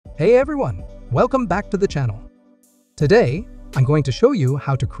Hey everyone, welcome back to the channel. Today, I'm going to show you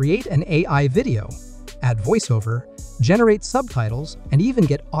how to create an AI video, add voiceover, generate subtitles, and even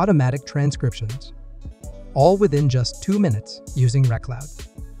get automatic transcriptions. All within just 2 minutes using RecCloud.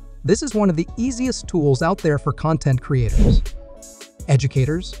 This is one of the easiest tools out there for content creators,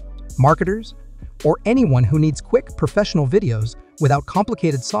 educators, marketers, or anyone who needs quick professional videos without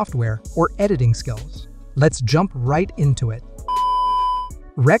complicated software or editing skills. Let's jump right into it.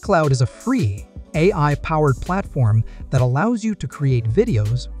 RecCloud is a free, AI-powered platform that allows you to create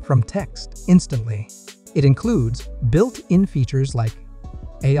videos from text instantly. It includes built-in features like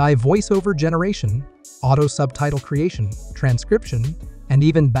AI voiceover generation, auto subtitle creation, transcription, and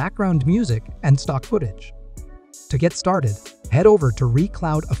even background music and stock footage. To get started, head over to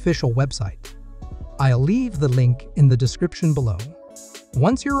RecCloud official website. I'll leave the link in the description below.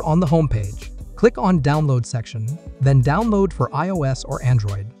 Once you're on the homepage, click on Download section, then Download for iOS or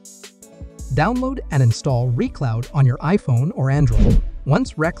Android. Download and install RecCloud on your iPhone or Android.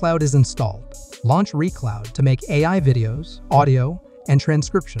 Once RecCloud is installed, launch RecCloud to make AI videos, audio, and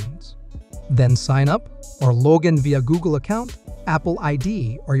transcriptions. Then sign up or log in via Google account, Apple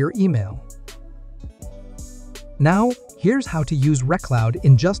ID, or your email. Now, here's how to use RecCloud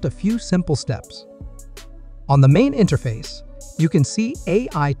in just a few simple steps. On the main interface, you can see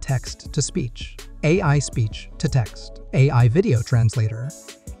AI text-to-speech, AI speech-to-text, AI video translator,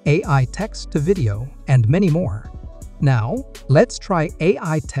 AI text-to-video, and many more. Now, let's try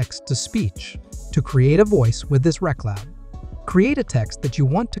AI text-to-speech to create a voice with this RecCloud. Create a text that you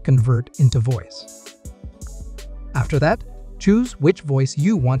want to convert into voice. After that, choose which voice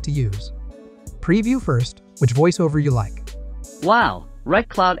you want to use. Preview first which voiceover you like. Wow,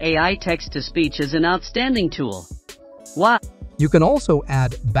 RecCloud AI text-to-speech is an outstanding tool. Wow. You can also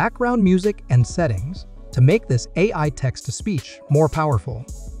add background music and settings to make this AI text-to-speech more powerful.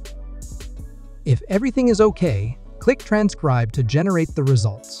 If everything is okay, click Transcribe to generate the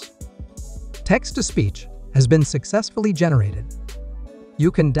results. Text-to-speech has been successfully generated.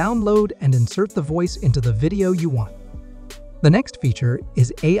 You can download and insert the voice into the video you want. The next feature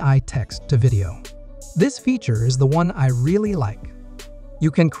is AI text-to-video. This feature is the one I really like.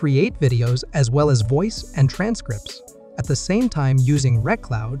 You can create videos as well as voice and transcripts at the same time using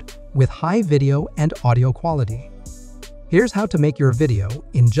RecCloud with high video and audio quality. Here's how to make your video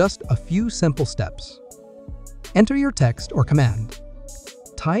in just a few simple steps. Enter your text or command.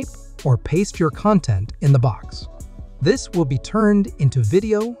 Type or paste your content in the box. This will be turned into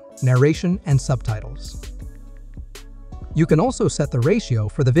video, narration, and subtitles. You can also set the ratio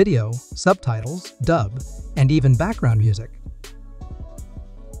for the video, subtitles, dub, and even background music.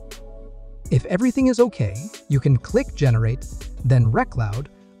 If everything is okay, you can click Generate, then RecCloud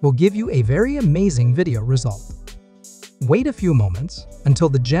will give you a very amazing video result. Wait a few moments until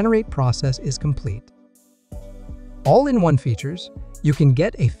the generate process is complete. All-in-one features, you can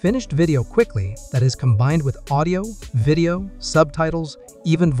get a finished video quickly that is combined with audio, video, subtitles,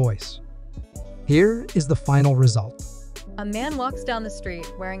 even voice. Here is the final result. A man walks down the street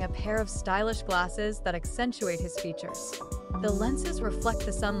wearing a pair of stylish glasses that accentuate his features. The lenses reflect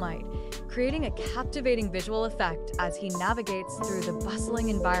the sunlight, creating a captivating visual effect as he navigates through the bustling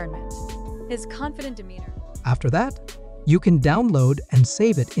environment. His confident demeanor. After that, you can download and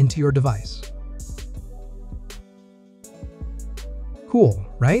save it into your device. Cool,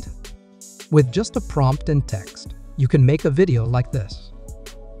 right? With just a prompt and text, you can make a video like this,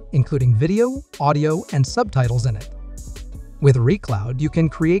 including video, audio, and subtitles in it. With RecCloud, you can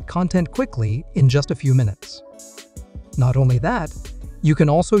create content quickly in just a few minutes. Not only that, you can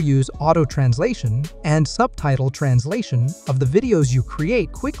also use auto translation and subtitle translation of the videos you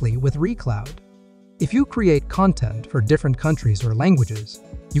create quickly with RecCloud. If you create content for different countries or languages,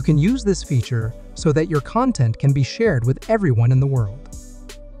 you can use this feature so that your content can be shared with everyone in the world.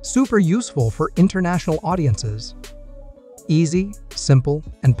 Super useful for international audiences. Easy, simple,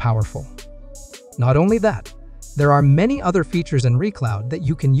 and powerful. Not only that, there are many other features in RecCloud that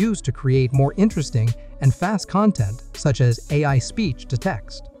you can use to create more interesting and fast content, such as AI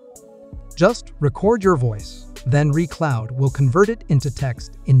speech-to-text. Just record your voice, then RecCloud will convert it into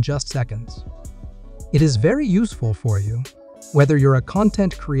text in just seconds. It is very useful for you, whether you're a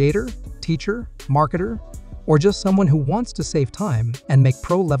content creator, teacher, marketer, or just someone who wants to save time and make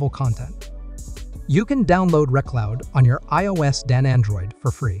pro-level content. You can download RecCloud on your iOS and Android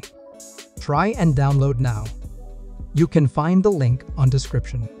for free. Try and download now. You can find the link on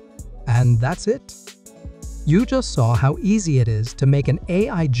description. And that's it. You just saw how easy it is to make an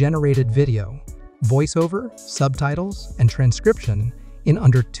AI-generated video, voiceover, subtitles, and transcription in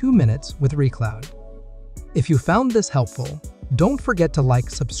under 2 minutes with RecCloud. If you found this helpful, Don't forget to like,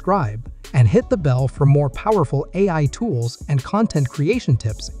 subscribe, and hit the bell for more powerful AI tools and content creation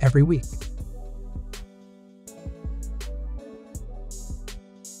tips every week.